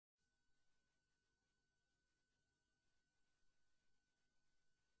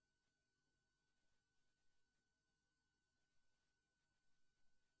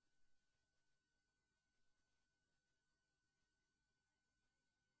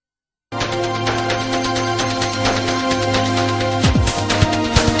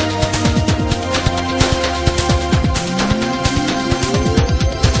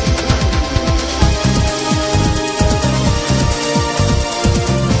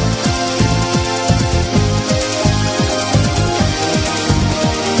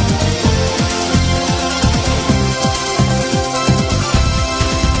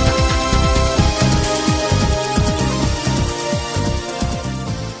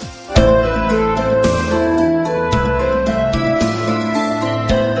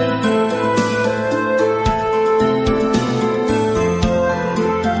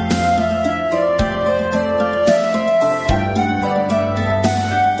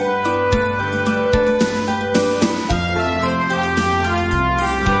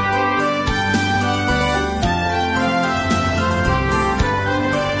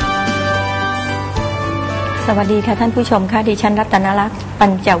วัสดีค่ะท่านผู้ชมค่ะดิฉันรัตนลักษณ์ปั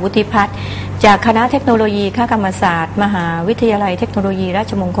ญจวุฒิพัฒน์จากคณะเทคโนโลยีคกรรมศาสตร์มหาวิทยาลัยเทคโนโลยีรา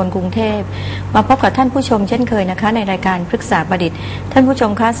ชมงคลกรุงเทพมาพบกับท่านผู้ชมเช่นเคยนะคะในรายการพฤกษาประดิษฐ์ท่านผู้ช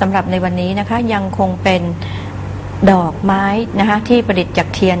มคะสำหรับในวันนี้นะคะยังคงเป็นดอกไม้นะคะที่ประดิษฐ์จาก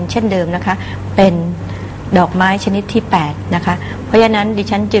เทียนเช่นเดิมนะคะเป็นดอกไม้ชนิดที่8นะคะเพราะฉะนั้นดิ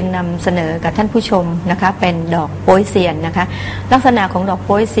ฉันจึงนำเสนอกับท่านผู้ชมนะคะเป็นดอกโป๊ยเซียนนะคะลักษณะของดอกโ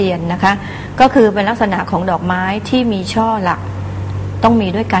ป๊ยเซียนนะคะก็คือเป็นลักษณะของดอกไม้ที่มีช่อหลักต้องมี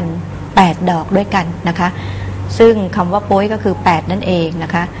ด้วยกัน8ดอกด้วยกันนะคะซึ่งคำว่าโป๊ยก็คือ8นั่นเองน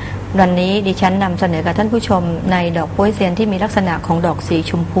ะคะวันนี้ดิฉันนำเสนอกับท่านผู้ชมในดอกโป๊ยเซียนที่มีลักษณะของดอกสี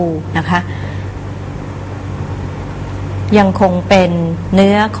ชมพูนะคะยังคงเป็นเ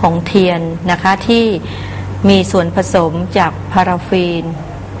นื้อของเทียนนะคะที่มีส่วนผสมจากพาราฟีน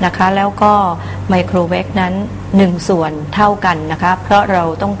นะคะแล้วก็ไมโครเวฟนั้น1ส่วนเท่ากันนะคะเพราะเรา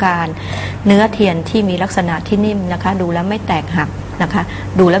ต้องการเนื้อเทียนที่มีลักษณะที่นิ่มนะคะดูแล้วไม่แตกหักนะคะ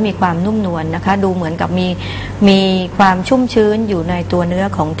ดูแล้วมีความนุ่มนวลนะคะดูเหมือนกับมีความชุ่มชื้นอยู่ในตัวเนื้อ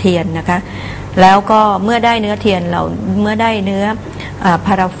ของเทียนนะคะแล้วก็เมื่อได้เนื้อเทียนเราเมื่อได้เนื้อพ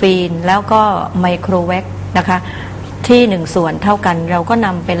าราฟีนแล้วก็ไมโครเวฟนะคะที่1ส่วนเท่ากันเราก็น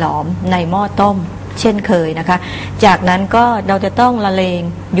ำไปหลอมในหม้อต้มเช่นเคยนะคะจากนั้นก็เราจะต้องละเลง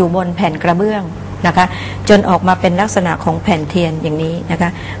อยู่บนแผ่นกระเบื้องนะคะจนออกมาเป็นลักษณะของแผ่นเทียนอย่างนี้นะคะ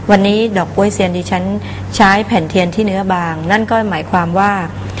วันนี้ดอกโป๊ยเซียนดิฉันใช้แผ่นเทียนที่เนื้อบางนั่นก็หมายความว่า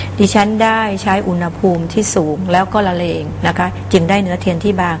ดิฉันได้ใช้อุณหภูมิที่สูงแล้วก็ละเลงนะคะจึงได้เนื้อเทียน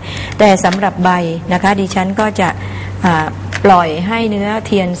ที่บางแต่สำหรับใบนะคะดิฉันก็จะปล่อยให้เนื้อเ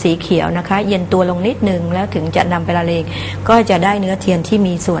ทียนสีเขียวนะคะเย็นตัวลงนิดนึงแล้วถึงจะนำไปละเลงก็จะได้เนื้อเทียนที่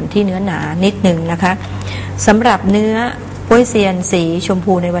มีส่วนที่เนื้อหนานิดนึงนะคะสำหรับเนื้อโป๊ยเซียนสีชม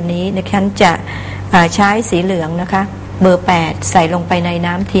พูในวันนี้ดิฉันจะใช้สีเหลืองนะคะเบอร์8ใส่ลงไปใน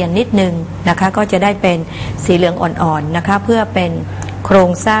น้ำเทียนนิดนึงนะคะก็จะได้เป็นสีเหลืองอ่อนๆนะคะเพื่อเป็นโคร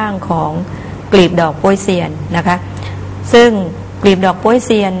งสร้างของกลีบดอกโป๊ยเซียนนะคะซึ่งกลีบดอกโป๊ยเ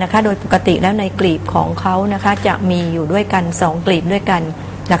ซียนนะคะโดยปกติแล้วในกลีบของเขานะคะจะมีอยู่ด้วยกัน2กลีบด้วยกัน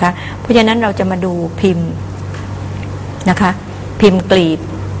นะคะเพราะฉะนั้นเราจะมาดูพิมพ์นะคะพิมพ์กลีบ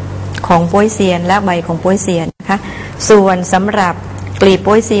ของโป๊ยเซียนและใบของโป๊ยเซียนนะคะส่วนสำหรับกลีบโ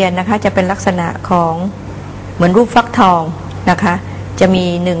ป๊ยเซียนนะคะจะเป็นลักษณะของเหมือนรูปฟักทองนะคะจะมี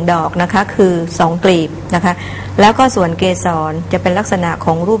1ดอกนะคะคือ2กลีบนะคะแล้วก็ส่วนเกสรจะเป็นลักษณะข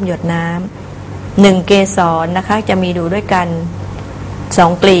องรูปหยดน้ำ1เกสรนะคะจะมีอยู่ด้วยกัน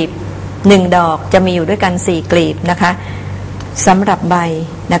2กลีบ1ดอกจะมีอยู่ด้วยกัน4กลีบนะคะสำหรับใบ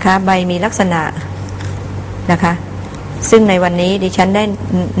นะคะใบมีลักษณะนะคะซึ่งในวันนี้ดิฉันได้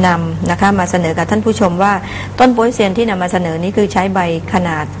นำนะคะมาเสนอกับท่านผู้ชมว่าต้นโป๊ยเซียนที่นำมาเสนอนี้คือใช้ใบขน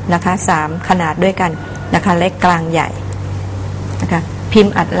าดนะคะ3ขนาดด้วยกันนะคะเล็กกลางใหญ่นะคะพิม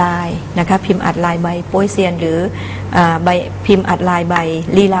พ์อัดลายนะคะพิมพ์อัดลายใบโป๊ยเซียนหรือใบพิมพ์อัดลายใบ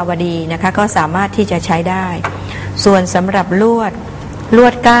ลีลาวดีนะคะก็สามารถที่จะใช้ได้ส่วนสำหรับลว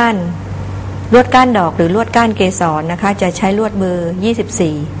ดก้านดอกหรือลวดก้านเกสรนะคะจะใช้ลวดเบอร์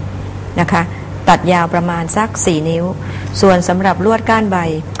24นะคะตัดยาวประมาณสัก4นิ้วส่วนสำหรับลวดก้านใบ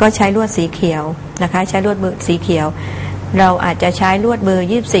ก็ใช้ลวดสีเขียวนะคะใช้ลวดเบอร์สีเขียวเราอาจจะใช้ลวดเบอร์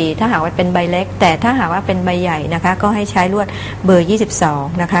24ถ้าหากว่าเป็นใบเล็กแต่ถ้าหากว่าเป็นใบใหญ่นะคะก็ให้ใช้ลวดเบอร์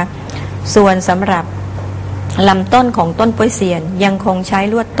22นะคะส่วนสำหรับลำต้นของต้นโป๊ยเซียนยังคงใช้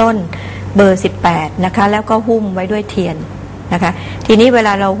ลวดต้นเบอร์18นะคะแล้วก็หุ้มไว้ด้วยเทียนนะคะทีนี้เวล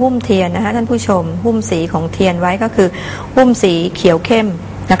าเราหุ้มเทียนนะคะท่านผู้ชมหุ้มสีของเทียนไว้ก็คือหุ้มสีเขียวเข้ม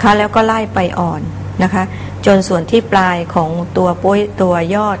นะคะแล้วก็ไล่ไปอ่อนนะคะจนส่วนที่ปลายของตัวโป๊ยตัว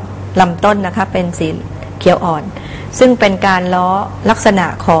ยอดลำต้นนะคะเป็นสีเขียวอ่อนซึ่งเป็นการล้อลักษณะ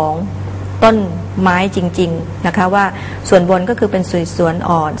ของต้นไม้จริงๆนะคะว่าส่วนบนก็คือเป็นส่วน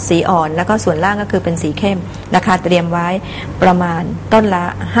อ่อนสีอ่อนแล้วก็ส่วนล่างก็คือเป็นสีเข้มนะคะเตรียมไว้ประมาณต้นละ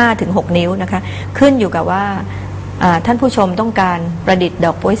 5-6 นิ้วนะคะขึ้นอยู่กับว่าท่านผู้ชมต้องการประดิษฐ์ด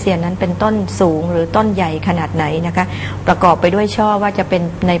อกโป๊ยเซียนนั้นเป็นต้นสูงหรือต้นใหญ่ขนาดไหนนะคะประกอบไปด้วยช่อว่าจะเป็น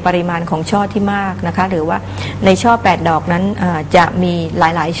ในปริมาณของช่อที่มากนะคะหรือว่าในช่อ8ดอกนั้นจะมีห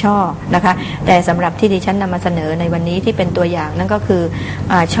ลายๆช่อนะคะแต่สำหรับที่ดิฉันนำมาเสนอในวันนี้ที่เป็นตัวอย่างนั่นก็คือ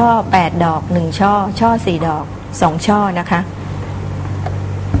ช่อ8ดอก1ช่อ4ดอก2ช่อนะคะ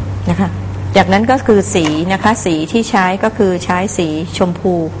จากนั้นก็คือสีนะคะสีที่ใช้ก็คือใช้สีชม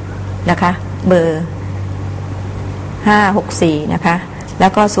พูนะคะเบอร์564นะคะแล้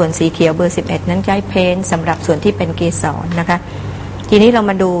วก็ส่วนสีเขียวเบอร์11นั้นใช้เพ้นท์สำหรับส่วนที่เป็นเกสรนะคะทีนี้เรา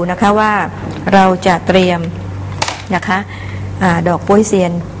มาดูนะคะว่าเราจะเตรียมนะคะดอกโป๊ยเซีย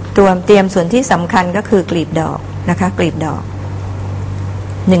นเตรียมส่วนที่สำคัญก็คือกลีบดอกนะคะกลีบดอก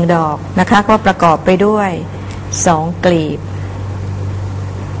1ดอกนะคะก็ประกอบไปด้วย2กลีบ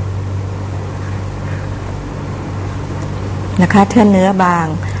นะคะถ้าเนื้อบาง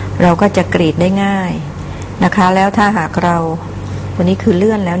เราก็จะกรีดได้ง่ายนะคะแล้วถ้าหากเราวันนี้คือเ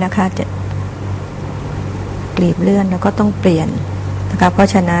ลื่อนแล้วนะคะจะกรีบเลื่อนแล้วก็ต้องเปลี่ยนนะคะเพราะ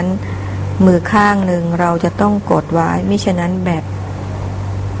ฉะนั้นมือข้างหนึ่งเราจะต้องกดไว้มิฉะนั้นแบบ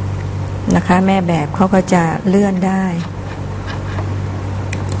นะคะแม่แบบเขาก็จะเลื่อนได้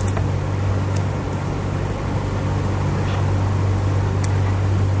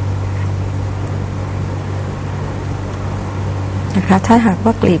นะคะถ้าหาก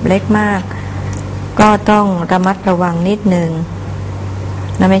ว่ากลีบเล็กมากก็ต้องระมัดระวังนิดหนึ่ง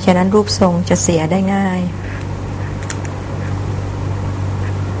นะไม่ฉะนั้นรูปทรงจะเสียได้ง่าย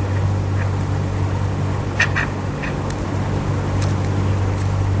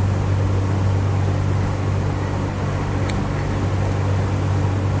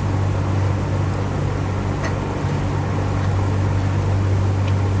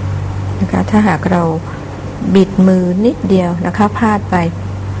นะคะถ้าหากเราบิดมือนิดเดียวนะคะพลาดไป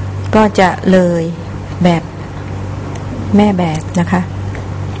ก็จะเลยแบบแม่แบบนะคะ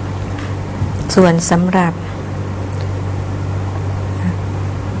ส่วนสำหรับ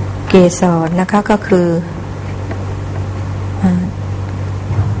เกสรนะคะก็คือ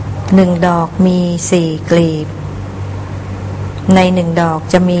1 ดอกมี4 กลีบใน1 ดอก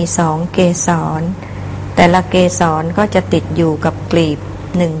จะมี2 เกสรแต่ละเกสรก็จะติดอยู่กับกลีบ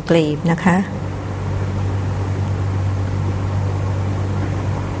1 กลีบนะคะ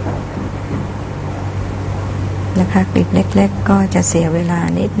กลีบเล็กๆก็จะเสียเวลา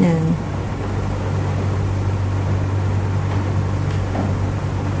นิดหนึ่ง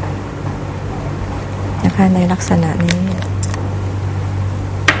นะคะในลักษณะนี้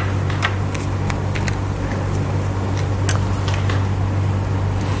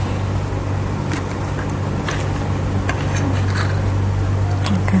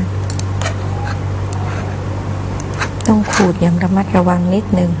ต้องขูดอย่างระมัดระวังนิด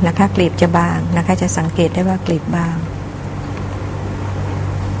นึงนะคะกลีบจะบางนะคะจะสังเกตได้ว่ากลีบบาง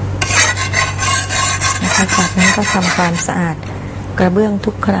นะคะจากนั้นก็ทำความสะอาดกระเบื้อง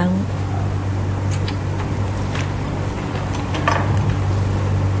ทุกครั้ง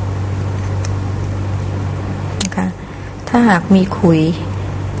นะคะถ้าหากมีขุย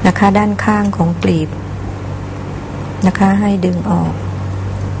นะคะด้านข้างของกลีบนะคะให้ดึงออก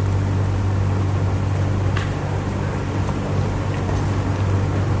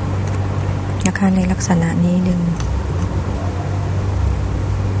ในลักษณะนี้ดึง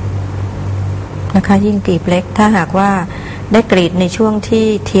นะคะยิ่งกลีบเล็กถ้าหากว่าได้กรีดในช่วงที่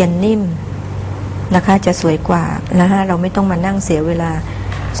เทียนนิ่มนะคะจะสวยกว่านะคะเราไม่ต้องมานั่งเสียเวลา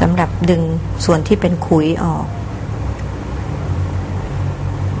สำหรับดึงส่วนที่เป็นขุยออก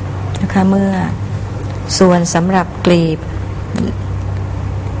นะคะเมื่อส่วนสำหรับกลีบ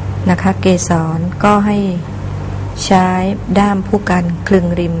นะคะเกสรก็ให้ใช้ด้ามผู้กันคลึง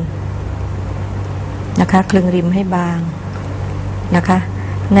ริมนะคะคลึงริมให้บางนะคะ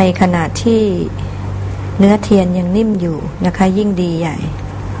ในขณะที่เนื้อเทียนยังนิ่มอยู่นะคะยิ่งดีใหญ่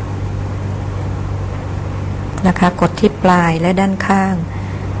นะคะกดที่ปลายและด้านข้าง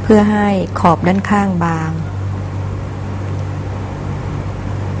เพื่อให้ขอบด้านข้างบาง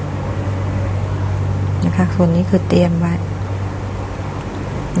นะคะส่วนนี้คือเตรียมไว้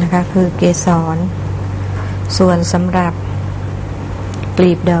นะคะคือเกสรส่วนสำหรับก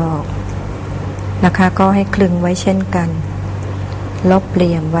ลีบดอกนะคะก็ให้คลึงไว้เช่นกันลบเห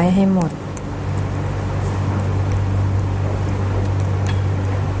ลี่ยมไว้ให้หมด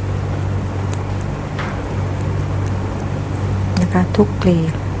นะคะทุกกลี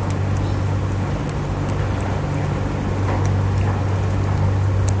บ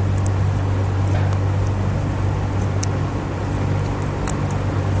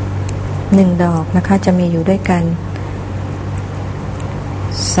1 ดอกนะคะจะมีอยู่ด้วยกัน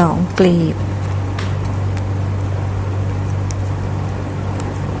2 กลีบ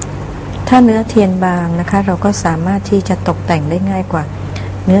ถ้าเนื้อเทียนบางนะคะเราก็สามารถที่จะตกแต่งได้ง่ายกว่า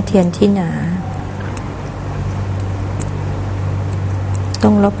เนื้อเทียนที่หนาต้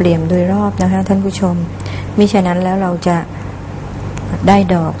องลบเหลี่ยมโดยรอบนะคะท่านผู้ชมมิฉะนั้นแล้วเราจะได้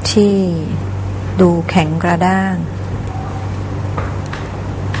ดอกที่ดูแข็งกระด้าง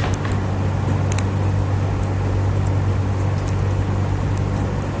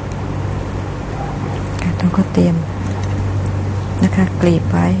เราก็เตรียมนะคะกลีบ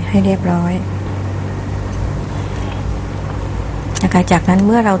ไว้ให้เรียบร้อยนะคะจากนั้นเ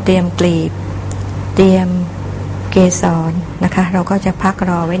มื่อเราเตรียมกลีบเตรียมเกสรนะคะเราก็จะพัก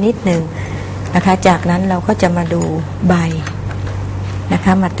รอไว้นิดหนึ่งนะคะจากนั้นเราก็จะมาดูใบนะค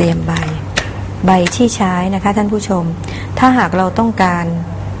ะมาเตรียมใบที่ใช้นะคะท่านผู้ชมถ้า ถ้าหากเราต้องการ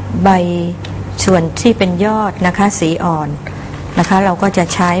ใบส่วนที่เป็นยอดนะคะสีอ่อน นะคะเราก็จะ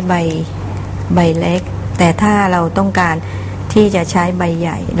ใช้ใบเล็กแต่ถ้าเราต้องการที่จะใช้ใบให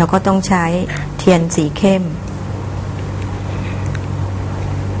ญ่เราก็ต้องใช้เทียนสีเข้ม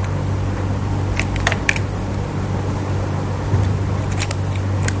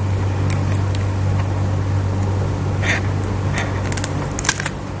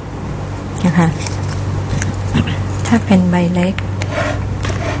นะคะถ้าเป็นใบเล็ก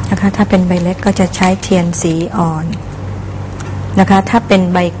นะคะถ้าเป็นใบเล็กก็จะใช้เทียนสีอ่อนนะคะถ้าเป็น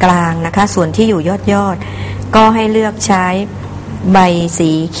ใบกลางนะคะส่วนที่อยู่ยอดก็ให้เลือกใช้ใบ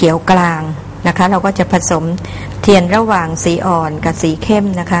สีเขียวกลางนะคะเราก็จะผสมเทียนระหว่างสีอ่อนกับสีเข้ม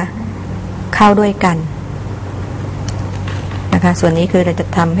นะคะเข้าด้วยกันนะคะส่วนนี้คือเราจะ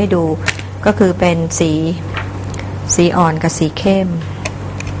ทำให้ดูก็คือเป็นสีอ่อนกับสีเข้ม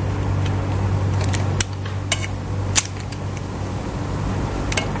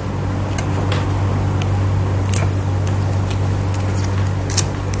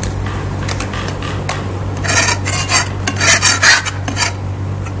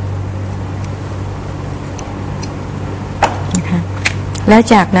และ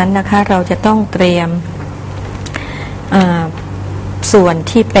จากนั้นนะคะเราจะต้องเตรียมส่วน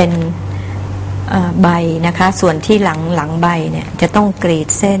ที่เป็นใบนะคะส่วนที่หลังใบเนี่ยจะต้องกรีด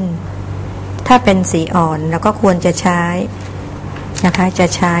เส้นถ้าเป็นสีอ่อนแล้วก็ควรจะใช้นะคะจะ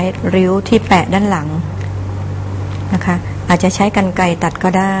ใช้ริ้วที่แปะด้านหลังนะคะอาจจะใช้กรรไกรตัดก็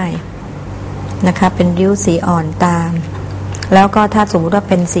ได้นะคะเป็นริ้วสีอ่อนตามแล้วก็ถ้าสมมติว่า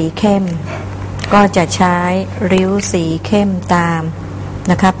เป็นสีเข้มก็จะใช้ริ้วสีเข้มตาม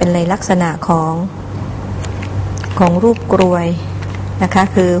นะคะเป็นในลักษณะของรูปกรวยนะคะ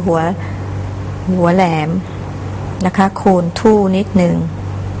คือหัวแหลมนะคะโคนทู่นิดหนึ่ง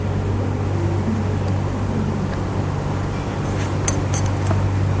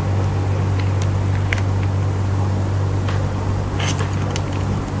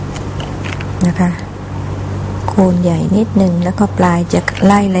นะคะโคนใหญ่นิดหนึ่งแล้วก็ปลายจะไ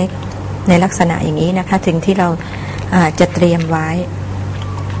ล่เล็กในลักษณะอย่างนี้นะคะถึงที่เราจะเตรียมไว้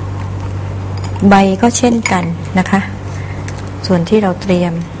ใบก็เช่นกันนะคะส่วนที่เราเตรีย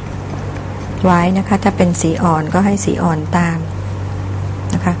มไว้นะคะถ้าเป็นสีอ่อนก็ให้สีอ่อนตาม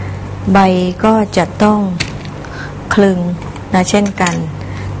นะคะใบก็จะต้องคลึงนะเช่นกัน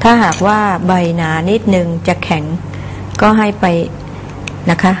ถ้าหากว่าใบหนานิดนึงจะแข็งก็ให้ไป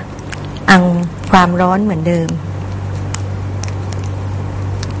นะคะอังความร้อนเหมือนเดิม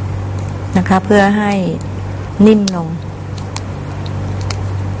นะคะเพื่อให้นิ่มลง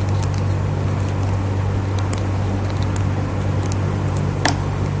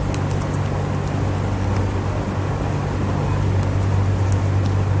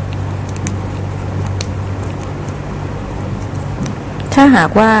ถ้าหา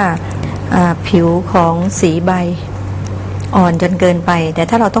กว่าผิวของสีใบอ่อนจนเกินไปแต่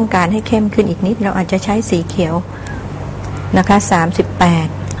ถ้าเราต้องการให้เข้มขึ้นอีกนิดเราอาจจะใช้สีเขียวนะคะ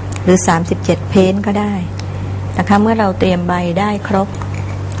38หรือ37เพนท์ก็ได้นะคะเมื่อเราเตรียมใบได้ครบ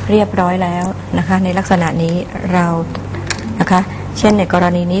เรียบร้อยแล้วนะคะในลักษณะนี้เรานะคะเช่นในกร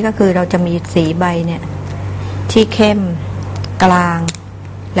ณีนี้ก็คือเราจะมีสีใบเนี่ยที่เข้มกลาง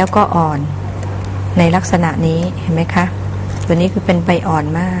แล้วก็อ่อนในลักษณะนี้เห็นไหมคะตัวนี้คือเป็นใบอ่อน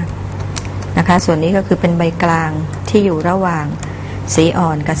มากนะคะส่วนนี้ก็คือเป็นใบกลางที่อยู่ระหว่างสีอ่อ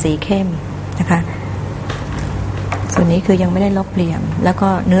นกับสีเข้มนะคะส่วนนี้คือยังไม่ได้ลบเหลี่ยมแล้วก็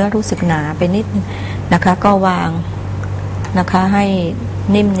เนื้อรู้สึกหนาไปนิดนึงนะคะก็วางนะคะให้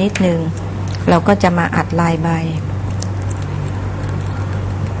นิ่มนิดนึงเราก็จะมาอัดลายใบ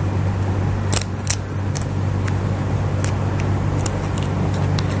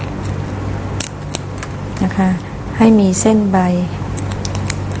นะคะให้มีเส้นใบ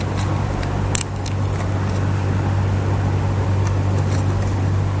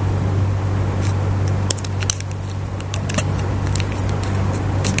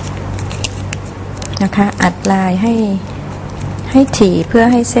นะคะอัดลายให้ถี่เพื่อ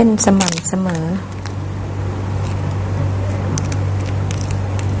ให้เส้นสม่ำเสมอ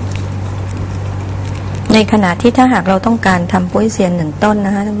ในขณะที่ถ้าหากเราต้องการทำโป้ยเซียน1ต้นน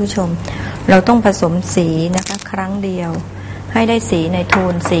ะคะท่านผู้ชมเราต้องผสมสีนะคะครั้งเดียวให้ได้สีในโท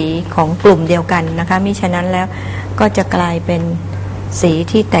นสีของกลุ่มเดียวกันนะคะมิฉะนั้นแล้วก็จะกลายเป็นสี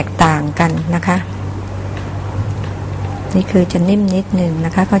ที่แตกต่างกันนะคะนี่คือจะนิ่มนิดหนึ่งน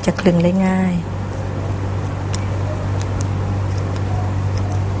ะคะก็จะคลึงได้ง่าย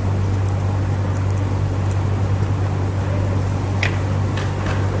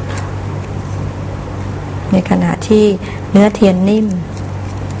ในขณะที่เนื้อเทียนนิ่ม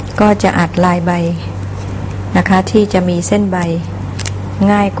ก็จะอัดลายใบนะคะที่จะมีเส้นใบ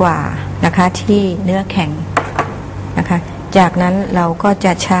ง่ายกว่านะคะที่เนื้อแข็งนะคะ จากนั้นเราก็จ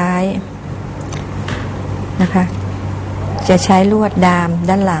ะใช้นะคะจะใช้ลวดดาม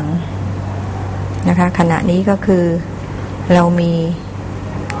ด้านหลังนะคะขณะนี้ก็คือเรามี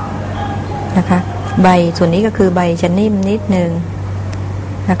นะคะใบส่วนนี้ก็คือใบจะนิ่มนิดนึง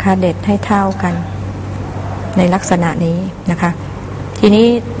นะคะเด็ดให้เท่ากันในลักษณะนี้นะคะทีนี้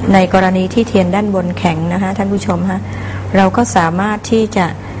ในกรณีที่เทียนด้านบนแข็งนะคะท่านผู้ชมฮะเราก็สามารถที่จะ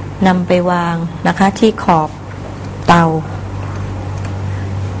นำไปวางนะคะที่ขอบเตา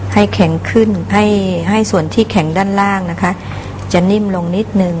ให้แข็งขึ้นให้ส่วนที่แข็งด้านล่างนะคะจะนิ่มลงนิด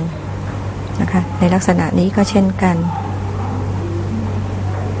นึงนะคะในลักษณะนี้ก็เช่นกัน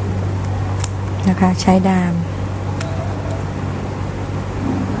นะคะใช้ดาม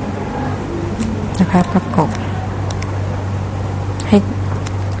นะคะประกบให้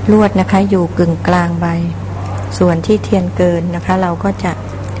ลวดนะคะอยู่กึ่งกลางใบส่วนที่เทียนเกินนะคะเราก็จะ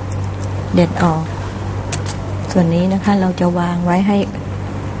เด็ดออกส่วนนี้นะคะเราจะวางไว้ใ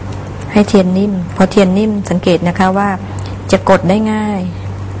ห้เทียนนิ่มพอเทียนนิ่มสังเกตนะคะว่าจะกดได้ง่าย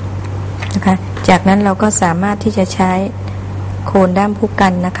นะคะจากนั้นเราก็สามารถที่จะใช้โคนด้ามผู้กั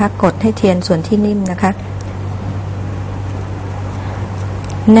นนะคะกดให้เทียนส่วนที่นิ่มนะคะ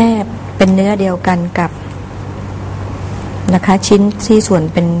แนบเป็นเนื้อเดียวกันกับนะคะชิ้นที่ส่วน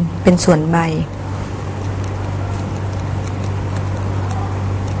เป็นส่วนใบ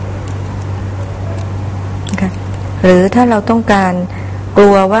นะคะหรือถ้าเราต้องการก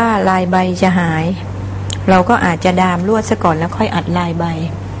ลัวว่าลายใบจะหายเราก็อาจจะดามลวดซะก่อนแล้วค่อยอัดลายใบ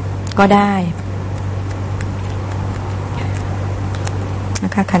ก็ได้น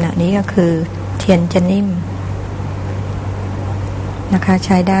ะคะขณะนี้ก็คือเทียนจะนิ่มนะคะใ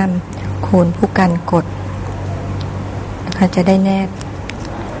ช้ด้ามโคนผู้กันกดนะคะจะได้แนบ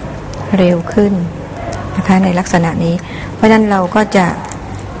เร็วขึ้นนะคะในลักษณะนี้เพราะฉะนั้นเราก็จะ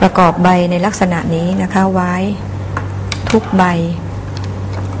ประกอบใบในลักษณะนี้นะคะไว้ทุกใบ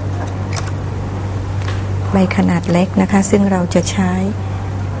ขนาดเล็กนะคะซึ่งเราจะใช้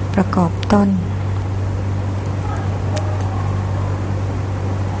ประกอบต้น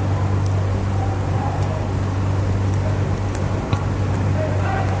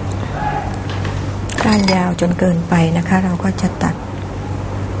ก้านยาวจนเกินไปนะคะเราก็จะตัด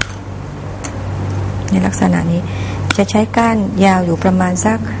ในลักษณะนี้จะใช้ก้านยาวอยู่ประมาณ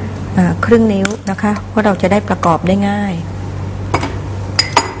สักครึ่งนิ้วนะคะเพราะเราจะได้ประกอบได้ง่าย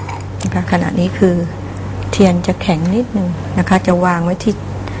นะคะขณะนี้คือเทียนจะแข็งนิดนึงนะคะจะวางไว้ที่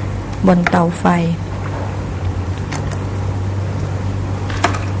บนเตาไฟ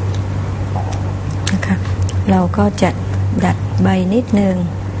นะคะเราก็จะดัดใบนิดนึง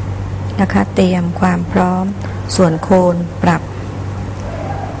นะคะเตรียมความพร้อมส่วนโคนปรับ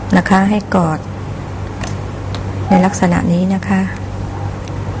นะคะให้กอดในลักษณะนี้นะคะ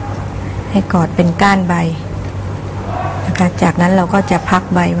ให้กอดเป็นก้านใบนะคะจากนั้นเราก็จะพัก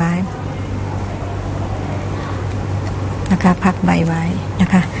ใบไว้นะคะพักใบไว้นะ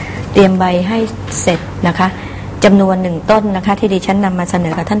คะเตรียมใบให้เสร็จนะคะจำนวน1ต้นนะคะที่ดิฉันนำมาเสน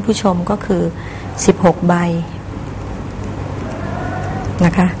อกับท่านผู้ชมก็คือ16ใบน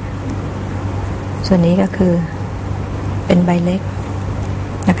ะคะส่วนนี้ก็คือเป็นใบเล็ก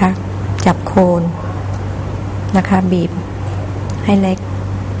นะคะจับโคนนะคะบีบให้เล็ก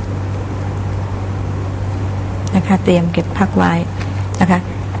นะคะเตรียมเก็บพักไว้นะคะ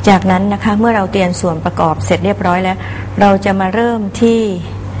จากนั้นนะคะเมื่อเราเตรียมส่วนประกอบเสร็จเรียบร้อยแล้วเราจะมาเริ่มที่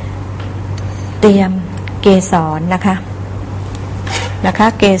เตรียมเกสรนะคะ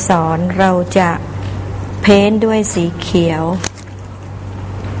เกสรเราจะเพ้นท์ด้วยสีเขียว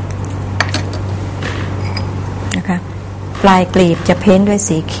นะคะปลายกลีบจะเพ้นท์ด้วย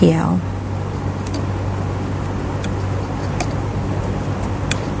สีเขียว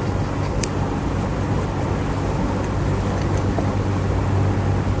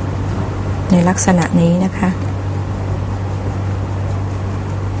ในลักษณะนี้นะคะ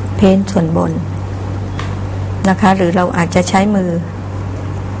เพ้นท์ส่วนบนนะคะหรือเราอาจจะใช้มือ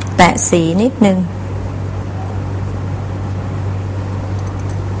แตะสีนิดนึง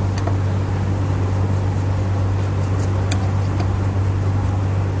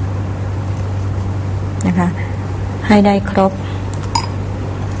นะคะให้ได้ครบ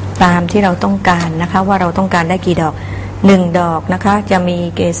ตามที่เราต้องการนะคะว่าเราต้องการได้กี่ดอก1ดอกนะคะจะมี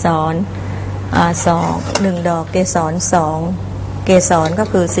เกสร1ดอกเกสร2เกสรก็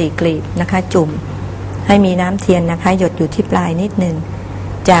คือ4กลีบนะคะจุ่มให้มีน้ำเทียนนะคะหยดอยู่ที่ปลายนิดหนึ่ง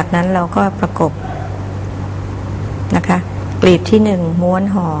จากนั้นเราก็ประกบนะคะกลีบที่1ม้วน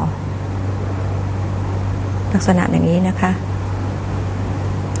ห่อลักษณะอย่างนี้นะคะ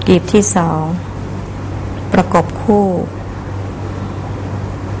กลีบที่2ประกบคู่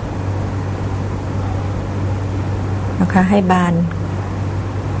นะคะให้บาน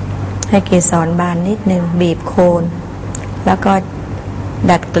ให้เกสรบานนิดนึงบีบโคนแล้วก็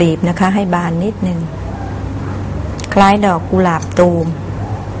ดัดกลีบนะคะให้บานนิดนึงคล้ายดอกกุหลาบตูม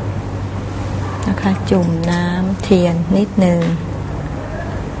นะคะจุ่มน้ำเทียนนิดนึง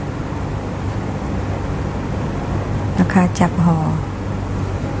นะคะจับห่อ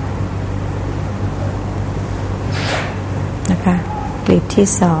นะคะกลีบที่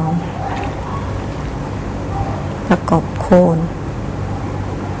สองประกบโคน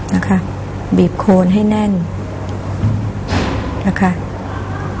นะคะบีบโคนให้แน่นนะคะ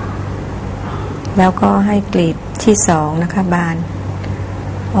แล้วก็ให้กลีบที่สองนะคะบาน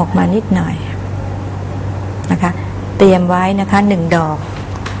ออกมานิดหน่อยนะคะเตรียมไว้นะคะ1 ดอก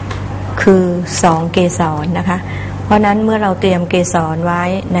คือ2 เกสรนะคะเพราะนั้นเมื่อเราเตรียมเกสรไว้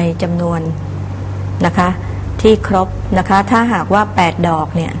ในจำนวนนะคะที่ครบนะคะถ้าหากว่า8 ดอก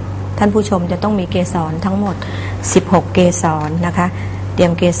เนี่ยท่านผู้ชมจะต้องมีเกสรทั้งหมด16 เกสรนะคะเตรีย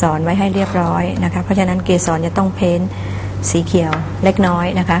มเกสรไว้ให้เรียบร้อยนะคะเพราะฉะนั้นเกสรจะต้องเพ้นสีเขียวเล็กน้อย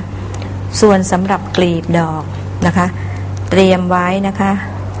นะคะส่วนสำหรับกลีบดอกนะคะเตรียมไว้นะคะ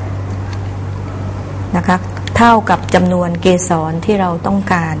เท่ากับจำนวนเกสรที่เราต้อง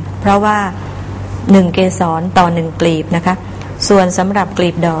การเพราะว่า1 เกสรต่อ1 กลีบนะคะส่วนสำหรับกลี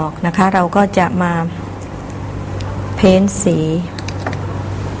บดอกนะคะเราก็จะมาเพ้น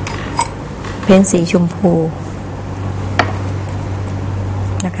สีชมพู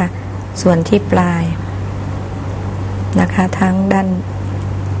นะคะส่วนที่ปลายนะคะทั้งด้าน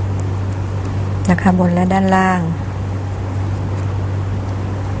นะคะบนและด้านล่าง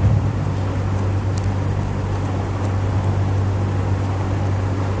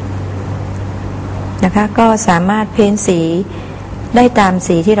นะคะก็สามารถเพ้นสีได้ตาม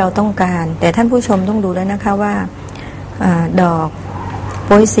สีที่เราต้องการแต่ท่านผู้ชมต้องดูแล้วนะคะว่าดอกโ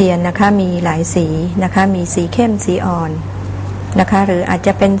ป๊ยเซียนนะคะมีหลายสีนะคะมีสีเข้มสีอ่อนนะคะหรืออาจจ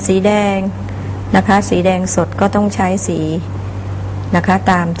ะเป็นสีแดงนะคะสีแดงสดก็ต้องใช้สีนะคะ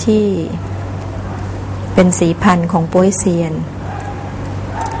ตามที่เป็นสีพันธุ์ของโป๊ยเซียน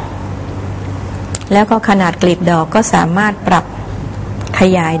แล้วก็ขนาดกลีบดอกก็สามารถปรับข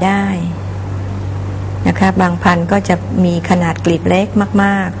ยายได้นะคะบางพันธุ์ก็จะมีขนาดกลีบเล็กม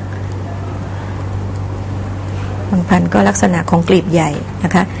ากๆบางพันธุ์ก็ลักษณะของกลีบใหญ่น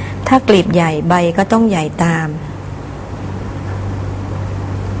ะคะถ้ากลีบใหญ่ใบก็ต้องใหญ่ตาม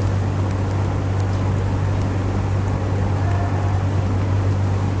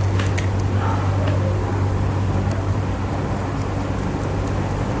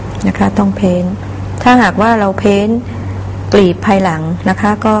นะคะต้องเพ้นถ้าหากว่าเราเพ้นกลีบภายหลังนะคะ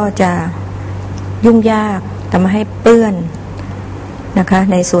ก็จะยุ่งยากทำให้เปื้อนนะคะ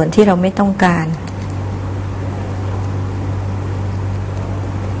ในส่วนที่เราไม่ต้องการ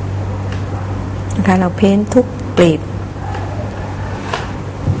นะคะเราเพ้นทุกกลีบ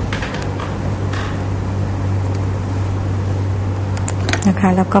นะคะ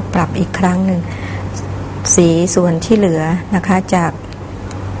แล้วก็ปรับอีกครั้งหนึ่งสีส่วนที่เหลือนะคะจาก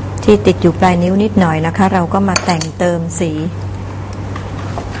ที่ติดอยู่ปลายนิ้วนิดหน่อยนะคะเราก็มาแต่งเติมสี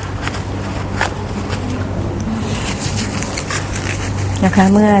นะคะ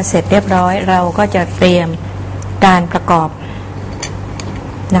เมื่อเสร็จเรียบร้อยเราก็จะเตรียมการประกอบ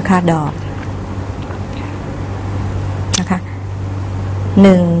นะคะดอกนะคะ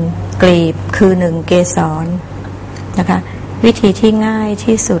1 กลีบคือ1 เกสรนะคะวิธีที่ง่าย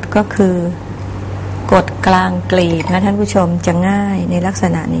ที่สุดก็คือกดกลางกลีบนะท่านผู้ชมจะง่ายในลักษ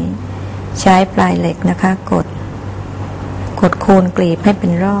ณะนี้ใช้ปลายเหล็กนะคะกดโคนกลีบให้เป็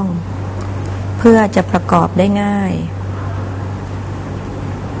นร่องเพื่อจะประกอบได้ง่าย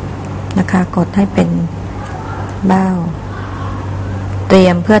นะคะกดให้เป็นเบ้าเตรี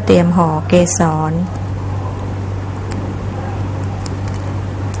ยมเพื่อเตรียมห่อเกสร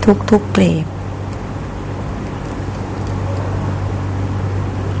ทุกกลีบ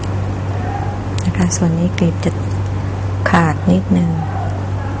นะคะส่วนนี้กลีบจะขาดนิดนึง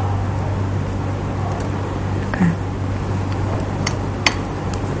ค่ะ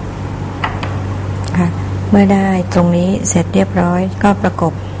เมื่อได้ตรงนี้เสร็จเรียบร้อยก็ประก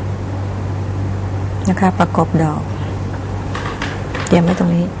บนะคะประกบดอกเตรียมไว้ตร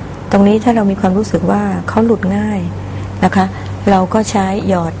งนี้ถ้าเรามีความรู้สึกว่าเขาหลุดง่ายนะคะเราก็ใช้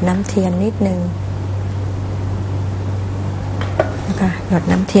หยอดน้ำเทียนนิดนึงนะคะหยอด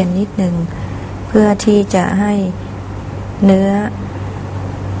น้ำเทียนนิดนึงเพื่อที่จะให้เนื้อ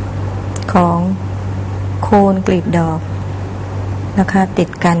ของโคนกลีบดอกนะคะติด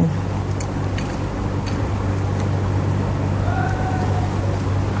กัน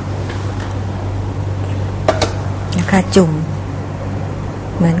นะคะจุ่ม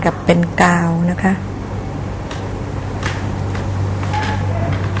เหมือนกับเป็นกาวนะคะ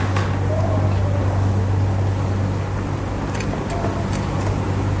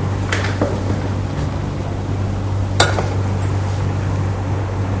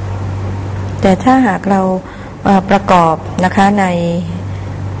แต่ถ้าหากเราประกอบนะคะใน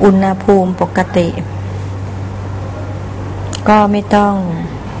อุณหภูมิปกติก็ไม่ต้อง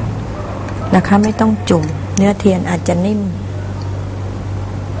นะคะไม่ต้องจุ่มเนื้อเทียนอาจจะนิ่ม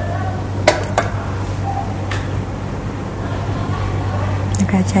นะ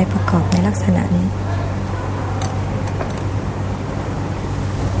คะใช้ประกอบในลักษณะนี้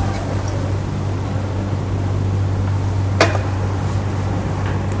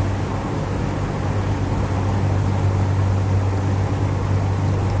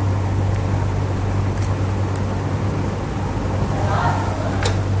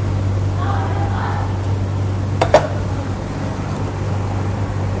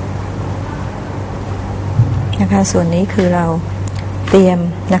นะคะส่วนนี้คือเราเตรียม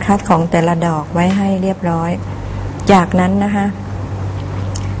นะคะของแต่ละดอกไว้ให้เรียบร้อยจากนั้นนะคะ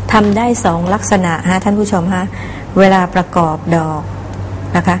ทำได้2ลักษณะฮะท่านผู้ชมฮะเวลาประกอบดอก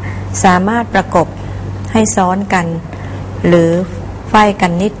นะคะสามารถประกบให้ซ้อนกันหรือไฝ่กั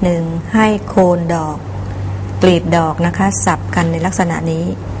นนิดนึงให้โคนดอกกลีบดอกนะคะสับกันในลักษณะนี้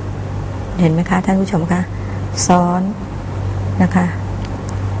เห็นไหมคะท่านผู้ชมคะซ้อนนะคะ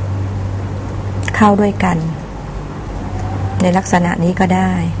เข้าด้วยกันในลักษณะนี้ก็ไ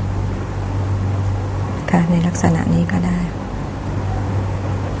ด้ค่ะในลักษณะนี้ก็ได้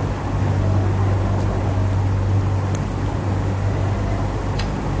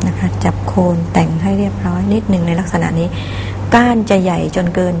นะคะจับโคนแต่งให้เรียบร้อยนิดหนึ่งในลักษณะนี้ก้านจะใหญ่จน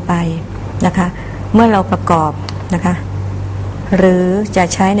เกินไปนะคะเมื่อเราประกอบนะคะหรือจะ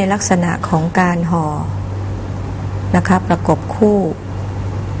ใช้ในลักษณะของการห่อนะคะประกบคู่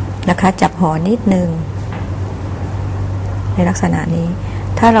นะคะจับห่อนิดหนึ่งในลักษณะนี้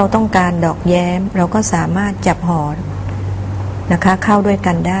ถ้าเราต้องการดอกแย้มเราก็สามารถจับห่อนะคะเข้าด้วย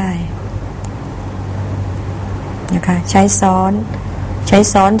กันได้นะคะใช้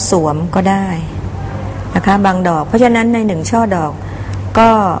ซ้อนสวมก็ได้นะคะบางดอกเพราะฉะนั้นใน1ช่อดอกก็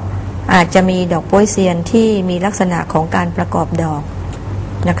อาจจะมีดอกโป้ยเซียนที่มีลักษณะของการประกอบดอก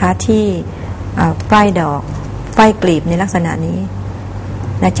นะคะที่ป้ายดอกป้ายกลีบในลักษณะนี้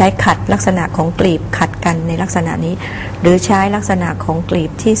ใช้ขัดลักษณะของกลีบขัดกันในลักษณะนี้หรือใช้ลักษณะของกลี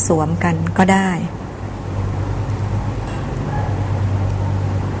บที่สวมกันก็ได้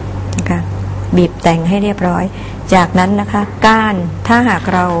นะคะบีบแต่งให้เรียบร้อยจากนั้นนะคะก้านถ้าหาก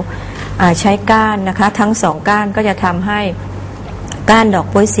เราใช้ก้านนะคะทั้ง2ก้านก็จะทำให้ก้านดอก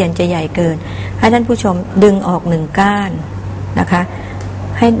โป้ยเซียนจะใหญ่เกินให้ท่านผู้ชมดึงออก1ก้านนะคะ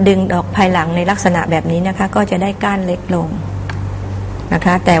ให้ดึงออกภายหลังในลักษณะแบบนี้นะคะก็จะได้ก้านเล็กลงนะค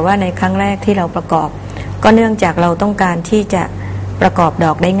ะแต่ว่าในครั้งแรกที่เราประกอบก็เนื่องจากเราต้องการที่จะประกอบด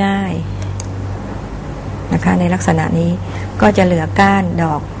อกได้ง่ายนะคะในลักษณะนี้ก็จะเหลือก้านด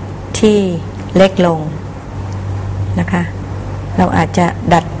อกที่เล็กลงนะคะเราอาจจะ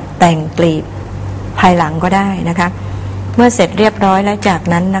ดัดแต่งกลีบภายหลังก็ได้นะคะเมื่อเสร็จเรียบร้อยแล้วจาก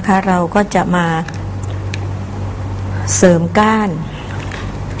นั้นนะคะเราก็จะมาเสริมก้า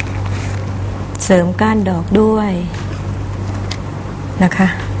นดอกด้วยนะคะ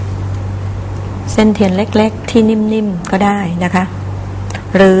เส้นเทียนเล็กๆที่นิ่มๆก็ได้นะคะ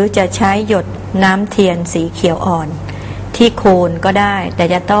หรือจะใช้หยดน้ำเทียนสีเขียวอ่อนที่โคนก็ได้แต่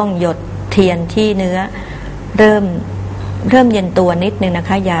จะต้องหยดเทียนที่เนื้อเริ่มเย็นตัวนิดนึงนะ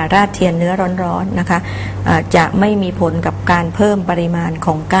คะอย่าราดเทียนเนื้อร้อนๆนะคะจะไม่มีผลกับการเพิ่มปริมาณข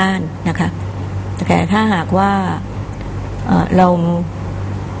องก้านนะคะแต่ถ้าหากว่าเรา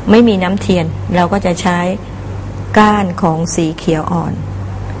ไม่มีน้ำเทียนเราก็จะใช้ก้านของสีเขียวอ่อน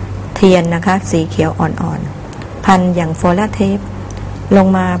เทียนนะคะสีเขียวอ่อนๆพันอย่างโฟลาเทปลง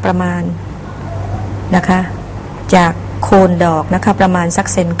มาประมาณนะคะจากโคนดอกนะคะประมาณสัก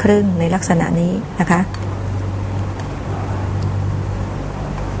1.5 เซนในลักษณะนี้นะคะ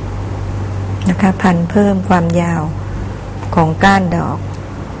พันเพิ่มความยาวของก้านดอก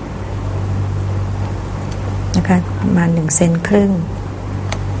นะคะประมาณ1.5 เซน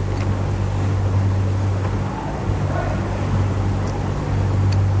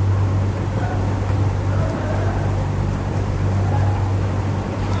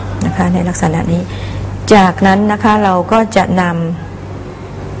ในลักษณะนี้จากนั้นนะคะเราก็จะน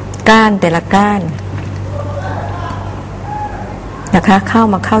ำก้านแต่ละก้านนะคะเ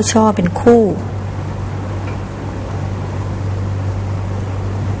ข้าช่อเป็นคู่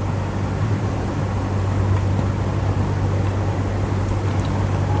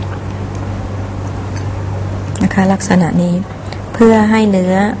นะคะลักษณะนี้เพื่อให้เ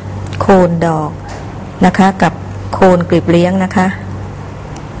นื้อโคนดอกนะคะกับโคนกลีบเลี้ยงนะคะ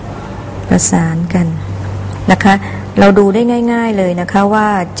ประสานกันนะคะเราดูได้ง่ายๆเลยนะคะว่า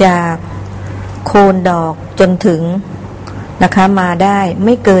จากโคนดอกจนถึงนะคะมาได้ไ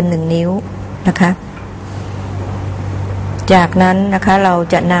ม่เกิน1 นิ้ว นะคะจากนั้นนะคะเรา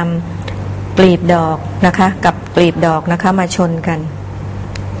จะนำกลีบดอกนะคะกับกลีบดอกนะคะมาชนกัน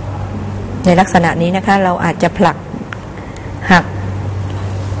ในลักษณะนี้นะคะเราอาจจะผลัก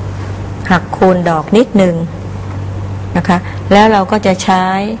หักโคนดอกนิดนึงนะคะแล้วเราก็จะใช้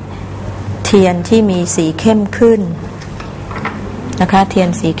เทียนที่มีสีเข้มขึ้นนะคะเทียน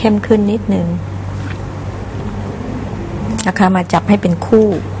สีเข้มขึ้นนิดนึงนะคะมาจับให้เป็นคู่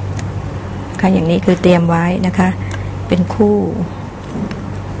นะคะอย่างนี้คือเตรียมไว้นะคะเป็นคู่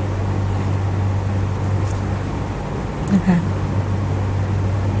นะคะ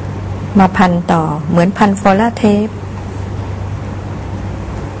มาพันต่อเหมือนพันโฟล่าเทป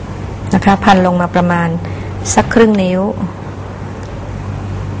นะคะพันลงมาประมาณสักครึ่งนิ้ว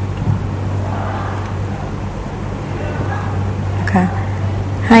นะคะ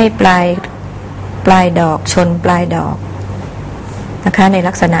ให้ปลายดอกชนปลายดอกนะคะใน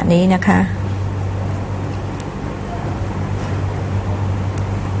ลักษณะนี้นะคะ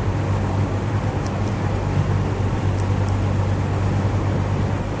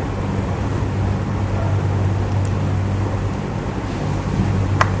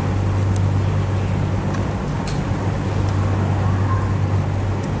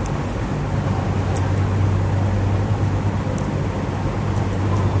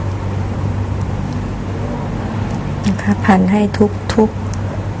พันให้ทุก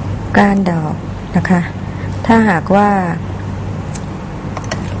ก้านดอกนะคะถ้าหากว่า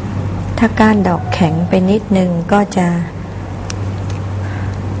ถ้าก้านดอกแข็งไปนิดนึงก็จะ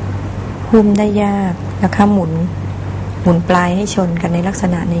หุ้มได้ยากนะคะหมุนปลายให้ชนกันในลักษ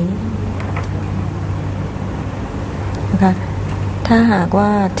ณะนี้นะคะถ้าหากว่า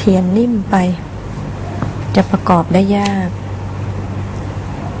เทียนนิ่มไปจะประกอบได้ยาก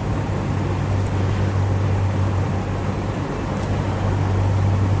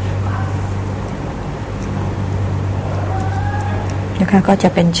นะคะก็จะ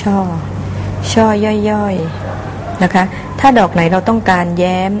เป็นช่อย่อยๆนะคะถ้าดอกไหนเราต้องการแ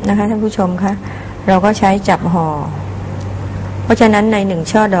ย้มนะคะท่านผู้ชมคะเราก็ใช้จับห่อเพราะฉะนั้นในหนึ่ง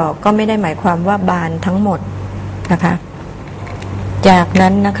ช่อดอกก็ไม่ได้หมายความว่าบานทั้งหมดนะคะจาก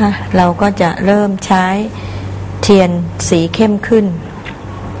นั้นนะคะเราก็จะเริ่มใช้เทียนสีเข้มขึ้น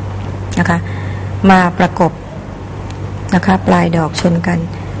นะคะมาประกบนะคะปลายดอกชนกัน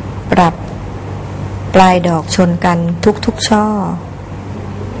ปรับปลายดอกชนกันทุกช่อ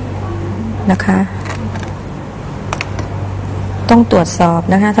นะคะต้องตรวจสอบ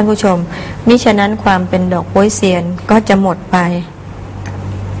นะคะท่านผู้ชมมิฉะนั้นความเป็นดอกโป๊ยเซียนก็จะหมดไป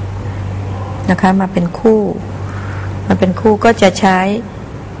นะคะมาเป็นคู่ก็จะใช้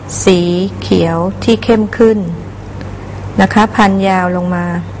สีเขียวที่เข้มขึ้นนะคะพันยาวลงมา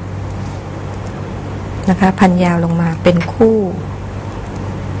นะคะพันยาวลงมาเป็นคู่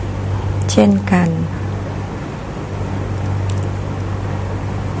เช่นกัน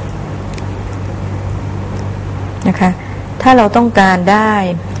นะคะถ้าเราต้องการได้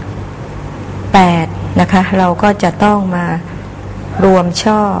8นะคะเราก็จะต้องมารวม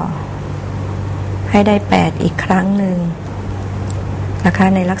ช่อให้ได้8อีกครั้งหนึ่งนะคะ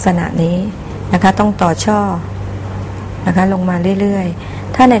ในลักษณะนี้นะคะต้องต่อช่อนะคะลงมาเรื่อย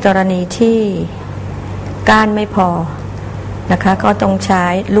ๆถ้าในกรณีที่ก้านไม่พอนะคะก็ต้องใช้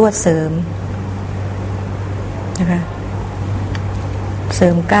ลวดเสริมนะคะเสริ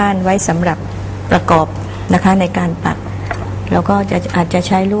มก้านไว้สำหรับประกอบนะคะในการปักแล้วก็อาจจะใ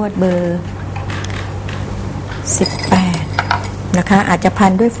ช้ลวดเบอร์18นะคะอาจจะพั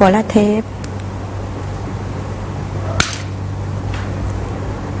นด้วยโฟล่าเทป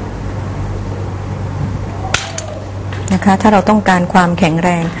นะคะถ้าเราต้องการความแข็งแร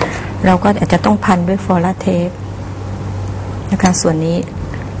งเราก็อาจจะต้องพันด้วยโฟล่าเทปนะคะส่วนนี้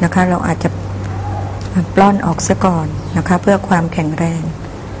นะคะเราอาจจะปล้อนออกซะก่อนนะคะเพื่อความแข็งแรง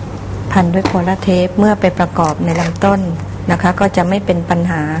พันด้วยโฟล่าเทปเมื่อไปประกอบในลำต้นนะคะก็จะไม่เป็นปัญ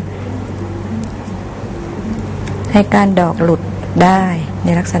หาให้ก้านดอกหลุดได้ใน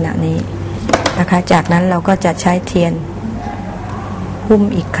ลักษณะนี้นะคะจากนั้นเราก็จะใช้เทียนหุ้ม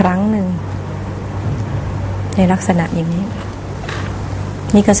อีกครั้งหนึ่งในลักษณะอย่างนี้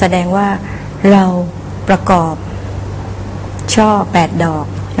นี่ก็แสดงว่าเราประกอบช่อ8ดอก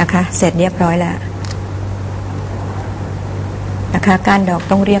นะคะเสร็จเรียบร้อยแล้วนะคะก้านดอก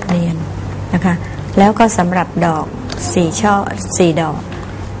ต้องเรียบเนียนนะคะแล้วก็สำหรับดอก4ช่อ4ดอก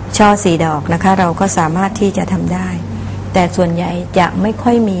ช่อ4ดอกนะคะเราก็สามารถที่จะทำได้แต่ส่วนใหญ่จะไม่ค่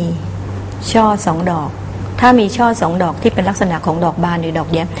อยมีช่อ2ดอกถ้ามีช่อ2ดอกที่เป็นลักษณะของดอกบานหรือดอก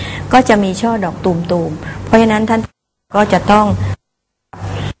แย้มก็จะมีช่อดอกตูมๆเพราะฉะนั้นท่านก็จะต้อง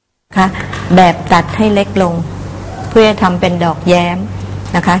แบบตัดให้เล็กลงเพื่อทำเป็นดอกแย้ม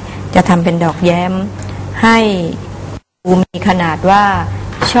นะคะ จะทำเป็นดอกแย้มให้มีขนาดว่า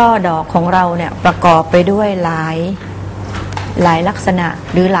ช่อดอกของเราเนี่ยประกอบไปด้วยหลายลักษณะ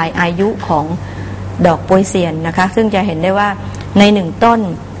หรือหลายอายุของดอกโป๊ยเซียนนะคะซึ่งจะเห็นได้ว่าในหนึ่งต้น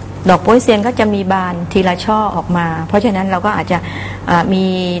ดอกโป๊ยเซียนก็จะมีบานทีละช่อออกมาเพราะฉะนั้นเราก็อาจจะมี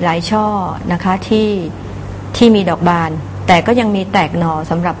หลายช่อนะคะที่มีดอกบานแต่ก็ยังมีแตกหน่อ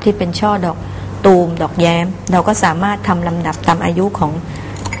สำหรับที่เป็นช่อดอกตูมดอกแย้มเราก็สามารถทำลำดับตามอายุของ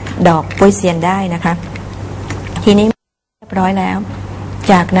ดอกโป๊ยเซียนได้นะคะทีนี้เรียบร้อยแล้ว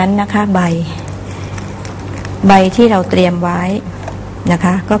จากนั้นนะคะใบที่เราเตรียมไว้นะค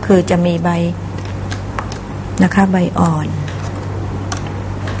ะก็คือจะมีใบนะคะใบอ่อน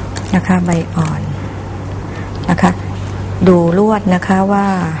นะคะใบอ่อนนะคะดูลวดนะคะว่า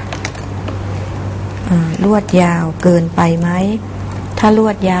ลวดยาวเกินไปไหมถ้าลว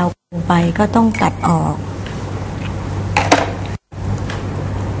ดยาวเกินไปก็ต้องตัดออก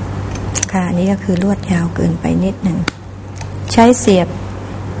ค่ะอันนี้ก็คือลวดยาวเกินไปนิดหนึ่งใช้เสียบ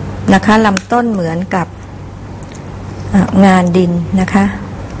นะคะลำต้นเหมือนกับงานดินนะคะ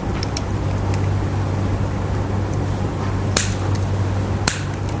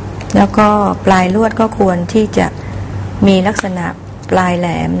แล้วก็ปลายลวดก็ควรที่จะมีลักษณะปลายแหล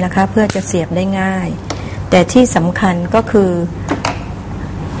มนะคะเพื่อจะเสียบได้ง่ายแต่ที่สำคัญก็คือ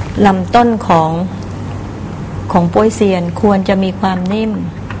ลำต้นของโป๊ยเซียนควรจะมีความนิ่ม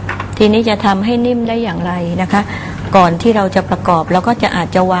ทีนี้จะทำให้นิ่มได้อย่างไรนะคะก่อนที่เราจะประกอบเราก็จะอาจ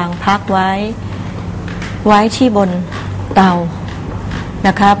จะวางพักไว้ที่บนเตาน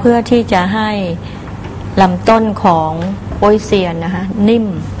ะคะเพื่อที่จะให้ลำต้นของโป๊ยเซียนนะคะนิ่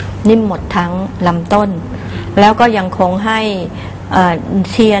มหมดทั้งลำต้นแล้วก็ยังคงให้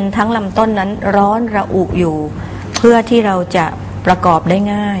เทียนทั้งลำต้นนั้นร้อนระอุอยู่เพื่อที่เราจะประกอบได้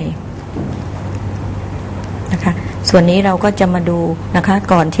ง่ายนะคะส่วนนี้เราก็จะมาดูนะคะ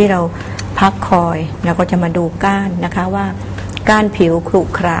ก่อนที่เราพักคอยเราก็จะมาดูก้านนะคะว่าก้านผิวขรุ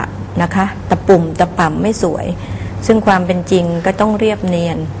ขระนะคะตะปุ่มตะป่ำไม่สวยซึ่งความเป็นจริงก็ต้องเรียบเนี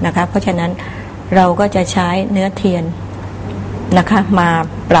ยนนะคะเพราะฉะนั้นเราก็จะใช้เนื้อเทียนนะคะมา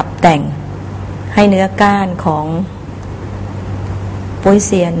ปรับแต่งให้เนื้อก้านของโป๊ยเ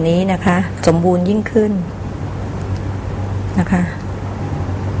ซียนนี้นะคะสมบูรณ์ยิ่งขึ้นนะคะ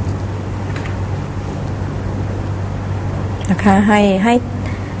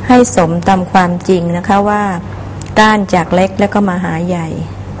ให้สมตามความจริงนะคะว่าก้านจากเล็กแล้วก็มาหาใหญ่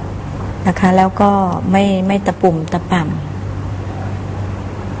นะคะแล้วก็ไม่ตะปุ่มตะป่ำ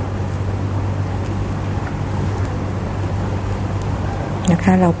นะค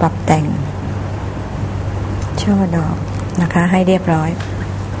ะเราปรับแต่งช่อดอกนะคะให้เรียบร้อย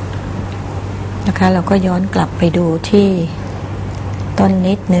นะคะเราก็ย้อนกลับไปดูที่ต้น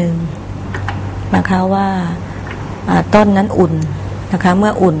นิดนึงนะคะว่าต้นนั้นอุ่นนะคะเมื่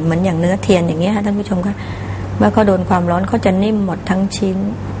ออุ่นเหมือนอย่างเนื้อเทียนอย่างนี้ค่ะท่านผู้ชมคะเมื่อเขาโดนความร้อนเขาจะนิ่มหมดทั้งชิ้น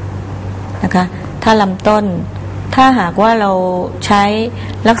นะคะถ้าลำต้นถ้าหากว่าเราใช้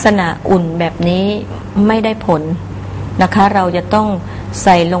ลักษณะอุ่นแบบนี้ไม่ได้ผลนะคะเราจะต้องใ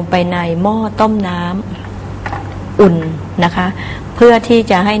ส่ลงไปในหม้อต้มน้ำอุ่นนะคะเพื่อที่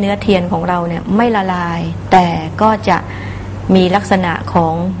จะให้เนื้อเทียนของเราเนี่ยไม่ละลายแต่ก็จะมีลักษณะขอ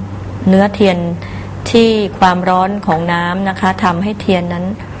งเนื้อเทียนที่ความร้อนของน้ำนะคะทำให้เทียนนั้น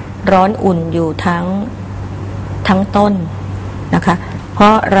ร้อนอุ่นอยู่ทั้งต้นนะคะเพร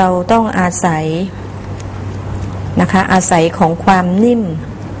าะเราต้องอาศัยนะคะอาศัยของความนิ่ม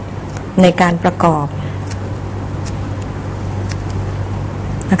ในการประกอบ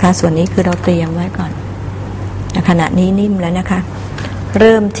นะคะส่วนนี้คือเราเตรียมไว้ก่อนขณะนี้นิ่มแล้วนะคะเ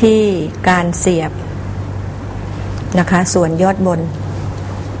ริ่มที่การเสียบนะคะส่วนยอดบน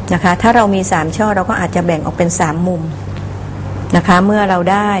นะคะถ้าเรามี3ช่อเราก็อาจจะแบ่งออกเป็น3มุมนะคะเมื่อเรา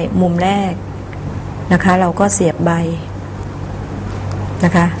ได้มุมแรกนะคะเราก็เสียบใบน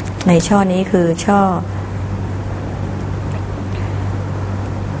ะคะในช่อนี้คือช่อ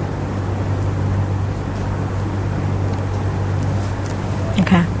นะ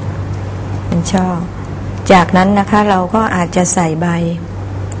คะเป็นช่อจากนั้นนะคะเราก็อาจจะใส่ใบ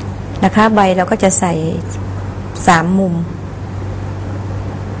นะคะใบเราก็จะใส่3มุม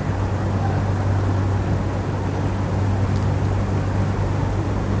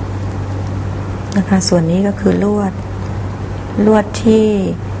นะคะส่วนนี้ก็คือลวดที่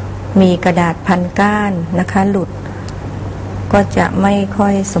มีกระดาษพันก้านนะคะหลุดก็จะไม่ค่อ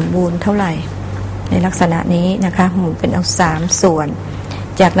ยสมบูรณ์เท่าไหร่ในลักษณะนี้นะคะหมุนเป็นเอา3ส่วน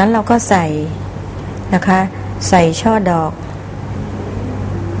จากนั้นเราก็ใส่นะคะใส่ช่อดอก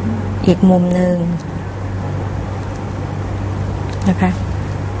อีกมุมหนึ่งนะคะ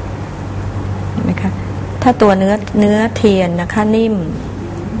เห็นไหมคะถ้าตัวเนื้อเทียนนะคะนิ่ม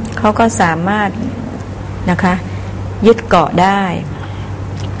เขาก็สามารถนะคะยึดเกาะได้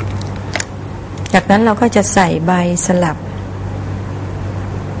จากนั้นเราก็จะใส่ใบสลับ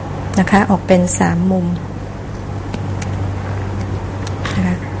นะคะออกเป็น3 มุมนะค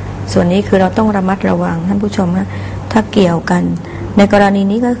ะส่วนนี้คือเราต้องระมัดระวังท่านผู้ชมนะถ้าเกี่ยวกันในกรณี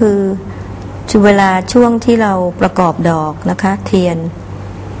นี้ก็คือเวลาช่วงที่เราประกอบดอกนะคะเทียน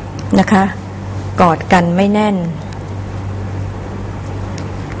นะคะกอดกันไม่แน่น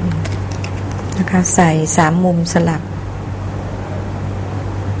นะคะใส่3 มุมสลับ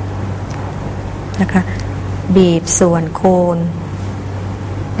นะคะบีบส่วนโคน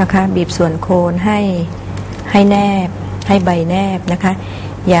นะคะบีบส่วนโคนให้แนบให้ใบแนบนะคะ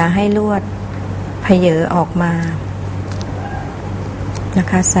อย่าให้ลวดเพเยอออกมานะ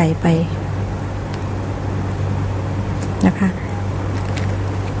คะใส่ไปนะคะ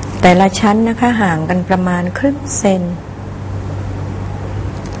แต่ละชั้นนะคะห่างกันประมาณครึ่งเซน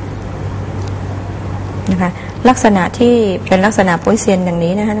นะคะลักษณะที่เป็นลักษณะโป้ยเซียนอย่าง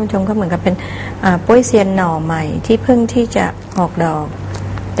นี้นะคะท่านผู้ชมก็เหมือนกับเป็นโป้ยเซียนหน่อใหม่ที่เพิ่งที่จะออกดอก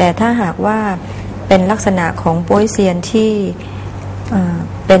แต่ถ้าหากว่าเป็นลักษณะของโป้ยเซียนที่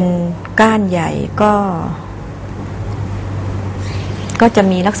เป็นก้านใหญ่ก็จะ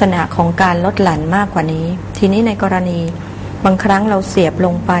มีลักษณะของการลดหลั่นมากกว่านี้ทีนี้ในกรณีบางครั้งเราเสียบล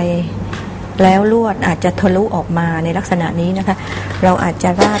งไปแล้วลวดอาจจะทะลุออกมาในลักษณะนี้นะคะเราอาจจะ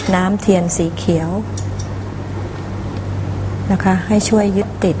ราดน้ำเทียนสีเขียวนะคะให้ช่วยยึด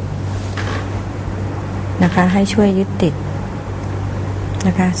ติดนะคะให้ช่วยยึดติดน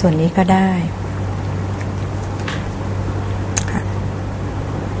ะคะส่วนนี้ก็ได้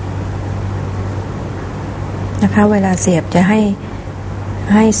นะคะเวลาเสียบจะใ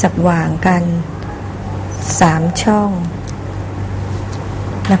ห้สับว่างกัน3 ช่อง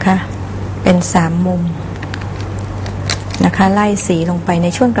นะคะเป็น3 มุมนะคะไล่สีลงไปใน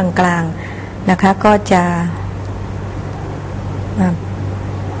ช่วงกลางๆนะคะก็จ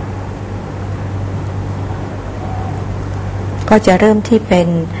ะเริ่มที่เป็น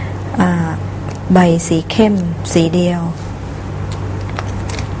ใบสีเข้มสีเดียว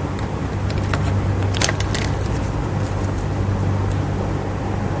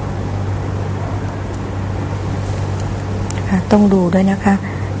ต้องดูด้วยนะคะ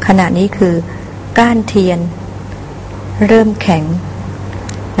ขณะนี้คือก้านเทียนเริ่มแข็ง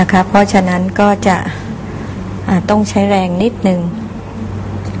นะคะเพราะฉะนั้นก็จะต้องใช้แรงนิดนึง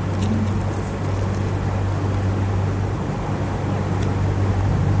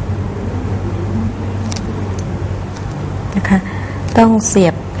นะคะต้องเสี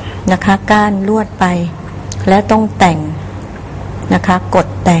ยบนะคะก้านลวดไปและต้องแต่งนะคะกด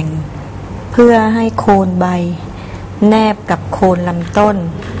แต่งเพื่อให้โคนใบแนบกับโคนลำต้น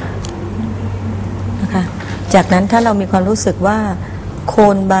นะคะจากนั้นถ้าเรามีความรู้สึกว่าโค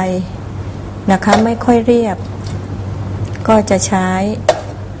นใบนะคะไม่ค่อยเรียบก็จะใช้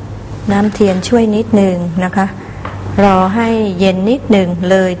น้ำเทียนช่วยนิดนึงนะคะรอให้เย็นนิดนึง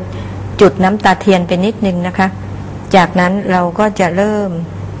เลยจุดน้ำตาเทียนไปนิดนึงนะคะจากนั้นเราก็จะเริ่ม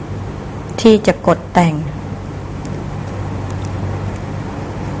ที่จะกดแต่ง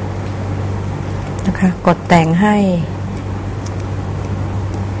นะคะกดแต่งให้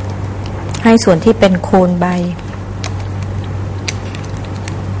ส่วนที่เป็นโคนใบ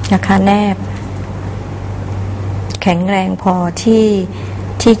นะคะแนบแข็งแรงพอ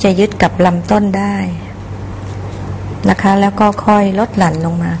ที่จะยึดกับลำต้นได้นะคะแล้วก็ค่อยลดหลั่นล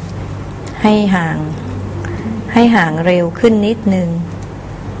งมาให้ห่างเร็วขึ้นนิดนึง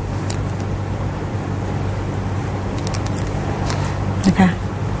นะคะ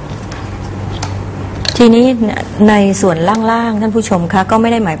ทีนี้ในส่วนล่างๆท่านผู้ชมคะก็ไม่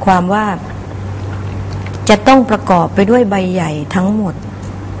ได้หมายความว่าจะต้องประกอบไปด้วยใบใหญ่ทั้งหมด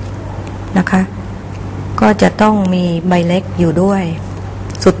นะคะก็จะต้องมีใบเล็กอยู่ด้วย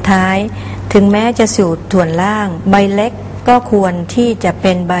สุดท้ายถึงแม้จะสูตรส่วนล่างใบเล็กก็ควรที่จะเ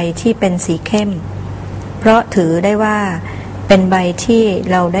ป็นใบที่เป็นสีเข้มเพราะถือได้ว่าเป็นใบที่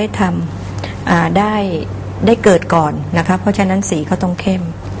เราได้ทำได้เกิดก่อนนะคะเพราะฉะนั้นสีเขาต้องเข้ม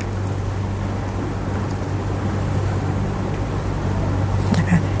นะ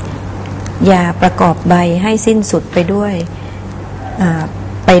คะอย่าประกอบใบให้สิ้นสุดไปด้วย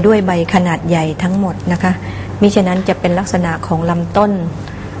ใบขนาดใหญ่ทั้งหมดนะคะมิฉะนั้นจะเป็นลักษณะของลำต้น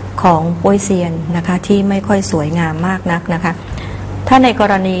ของโป้ยเซียนนะคะที่ไม่ค่อยสวยงามมากนักนะคะถ้าในก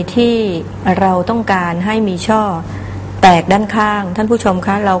รณีที่เราต้องการให้มีช่อแตกด้านข้างท่านผู้ชมค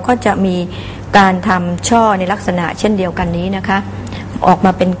ะเราก็จะมีการทำช่อในลักษณะเช่นเดียวกันนี้นะคะออกม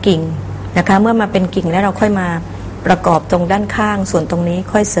าเป็นกิ่งนะคะเมื่อมาเป็นกิ่งแล้วเราค่อยมาประกอบตรงด้านข้างส่วนตรงนี้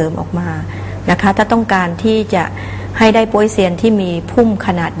ค่อยเสริมออกมานะคะถ้าต้องการที่จะ ให้ได้โป๊ยเซียนที่มีพุ่มข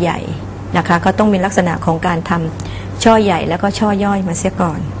นาดใหญ่นะคะก็ต้องมีลักษณะของการทำช่อใหญ่แล้วก็ช่อย่อยมาเสีย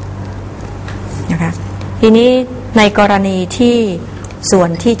ก่อนนะคะทีนี้ในกรณีที่ส่วน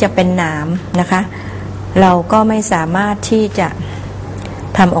ที่จะเป็นหนามนะคะเราก็ไม่สามารถที่จะ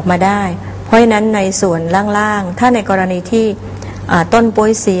ทำออกมาได้เพราะฉะนั้นในส่วนล่างๆถ้าในกรณีที่ต้นโป๊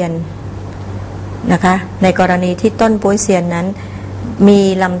ยเซียนนะคะในกรณีที่ต้นโป๊ยเซียนนั้นมี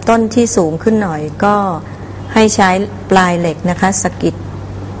ลำต้นที่สูงขึ้นหน่อยก็ให้ใช้ปลายเหล็กนะคะสะกิด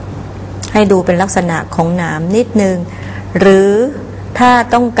ให้ดูเป็นลักษณะของหนามนิดนึงหรือถ้า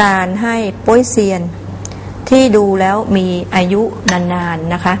ต้องการให้โป๊ยเซียนที่ดูแล้วมีอายุนาน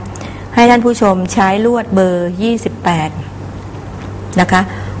ๆนะคะให้ท่านผู้ชมใช้ลวดเบอร์28นะคะ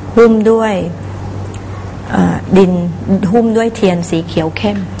หุ้มด้วยดินหุ้มด้วยเทียนสีเขียวเ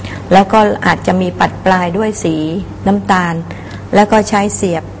ข้มแล้วก็อาจจะมีปัดปลายด้วยสีน้ำตาลแล้วก็ใช้เ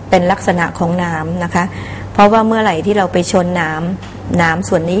สียบเป็นลักษณะของหนามนะคะเพราะว่าเมื่อไหร่ที่เราไปชนหนาม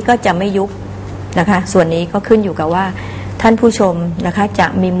ส่วนนี้ก็จะไม่ยุบนะคะส่วนนี้ก็ขึ้นอยู่กับว่าท่านผู้ชมนะคะจะ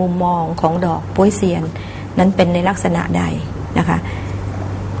มีมุมมองของดอกโป๊ยเซียนนั้นเป็นในลักษณะใดนะคะ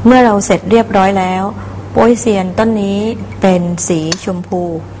เมื่อเราเสร็จเรียบร้อยแล้วโป๊ยเซียนต้นนี้เป็นสีชมพู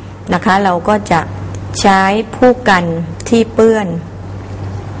นะคะเราก็จะใช้ผู้กันที่เปื้อน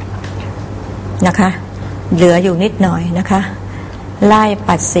นะคะเหลืออยู่นิดหน่อยนะคะไล่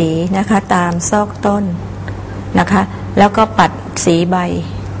ปัดสีนะคะตามซอกต้นนะคะแล้วก็ปัดสีใบ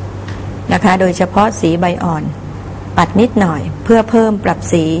นะคะโดยเฉพาะสีใบอ่อนปัดนิดหน่อยเพื่อเพิ่มปรับ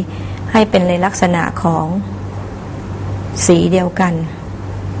สีให้เป็นในลักษณะของสีเดียวกัน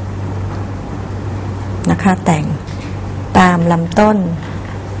นะคะแต่งตามลำต้น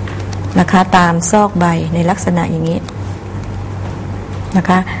นะคะตามซอกใบในลักษณะอย่างนี้นะ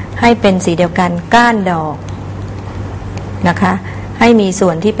คะให้เป็นสีเดียวกันก้านดอกนะคะให้มีส่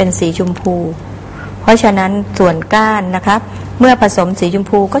วนที่เป็นสีชมพูเพราะฉะนั้นส่วนก้านนะคะเมื่อผสมสีชม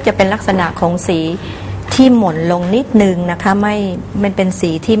พูก็จะเป็นลักษณะของสีที่หม่นลงนิดนึงนะคะมันเป็น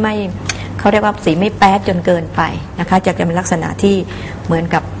สีที่ไม่เขาเรียกว่าสีไม่แป๊ดจนเกินไปนะคะจะเป็นลักษณะที่เหมือน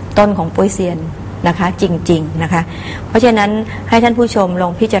กับต้นของโป๊ยเซียนนะคะจริงๆนะคะเพราะฉะนั้นให้ท่านผู้ชมลอ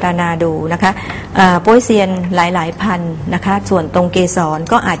งพิจารณาดูนะคะโป๊ยเซียนหลายๆพันนะคะส่วนตรงเกสร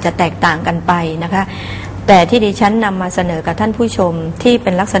ก็อาจจะแตกต่างกันไปนะคะแต่ที่ดิฉันนำมาเสนอกับท่านผู้ชมที่เ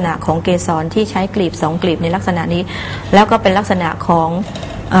ป็นลักษณะของเกสรที่ใช้กลีบ2กลีบในลักษณะนี้แล้วก็เป็นลักษณะของ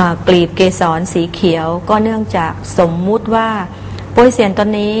กลีบเกสรสีเขียวก็เนื่องจากสมมุติว่าโป๊ยเซียนต้น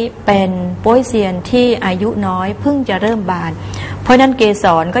นี้เป็นโป๊ยเซียนที่อายุน้อยเพิ่งจะเริ่มบานเพราะนั้นเกส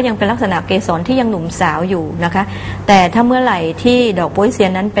รก็ยังเป็นลักษณะเกสรที่ยังหนุ่มสาวอยู่นะคะแต่ถ้าเมื่อไหร่ที่ดอกโป๊ยเซีย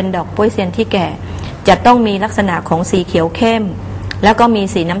นนั้นเป็นดอกโป๊ยเซียนที่แก่จะต้องมีลักษณะของสีเขียวเข้มแล้วก็มี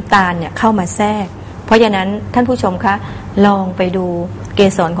สีน้ำตาลเนี่ยเข้ามาแทรกเพราะฉะนั้นท่านผู้ชมคะลองไปดูเก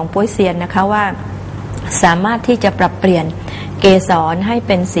สรของโป๊ยเซียนนะคะว่าสามารถที่จะปรับเปลี่ยนเกสรให้เ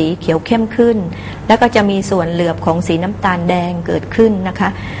ป็นสีเขียวเข้มขึ้นแล้วก็จะมีส่วนเหลือบของสีน้ำตาลแดงเกิดขึ้นนะคะ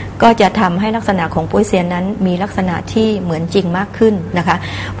ก็จะทำให้ลักษณะของโป๊ยเซียนนั้นมีลักษณะที่เหมือนจริงมากขึ้นนะคะ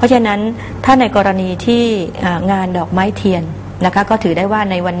เพราะฉะนั้นถ้าในกรณีที่งานดอกไม้เทียนนะคะก็ถือได้ว่า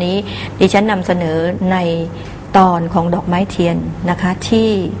ในวันนี้ดิฉันนำเสนอในตอนของดอกไม้เทียนนะคะที่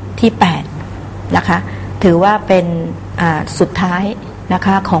8นะคะถือว่าเป็นสุดท้ายนะค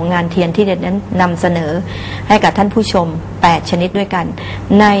ะของงานเทียนที่เด็ดนั้นนำเสนอให้กับท่านผู้ชม8ชนิดด้วยกัน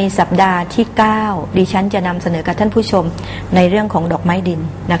ในสัปดาห์ที่9ดิฉันจะนำเสนอกับท่านผู้ชมในเรื่องของดอกไม้ดิน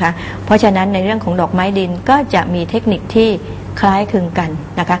นะคะเพราะฉะนั้นในเรื่องของดอกไม้ดินก็จะมีเทคนิคที่คล้ายคลึงกัน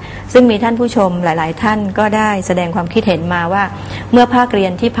นะคะซึ่งมีท่านผู้ชมหลายๆท่านก็ได้แสดงความคิดเห็นมาว่าเมื่อภาคเรีย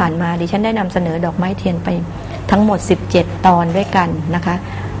นที่ผ่านมาดิฉันได้นำเสนอดอกไม้เทียนไปทั้งหมด17ตอนด้วยกันนะคะ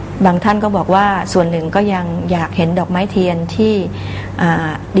บางท่านก็บอกว่าส่วนหนึ่งก็ยังอยากเห็นดอกไม้เทียนที่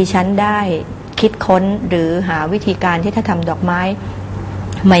ดิฉันได้คิดค้นหรือหาวิธีการที่จะทำดอกไม้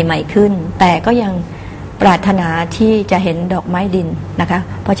ใหม่ๆขึ้นแต่ก็ยังปรารถนาที่จะเห็นดอกไม้ดินนะคะ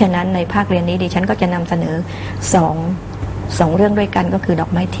เพราะฉะนั้นในภาคเรียนนี้ดิฉันก็จะนำเสนอสองเรื่องด้วยกันก็คือดอ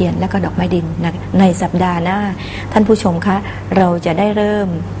กไม้เทียนและก็ดอกไม้ดินนะในสัปดาห์หน้าท่านผู้ชมคะเราจะได้เริ่ม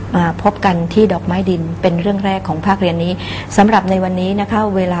มาพบกันที่ดอกไม้ดินเป็นเรื่องแรกของภาคเรียนนี้สำหรับในวันนี้นะคะ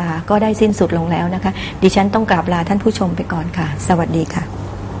เวลาก็ได้สิ้นสุดลงแล้วนะคะดิฉันต้องกราบลาท่านผู้ชมไปก่อนค่ะสวัสดีค่ะ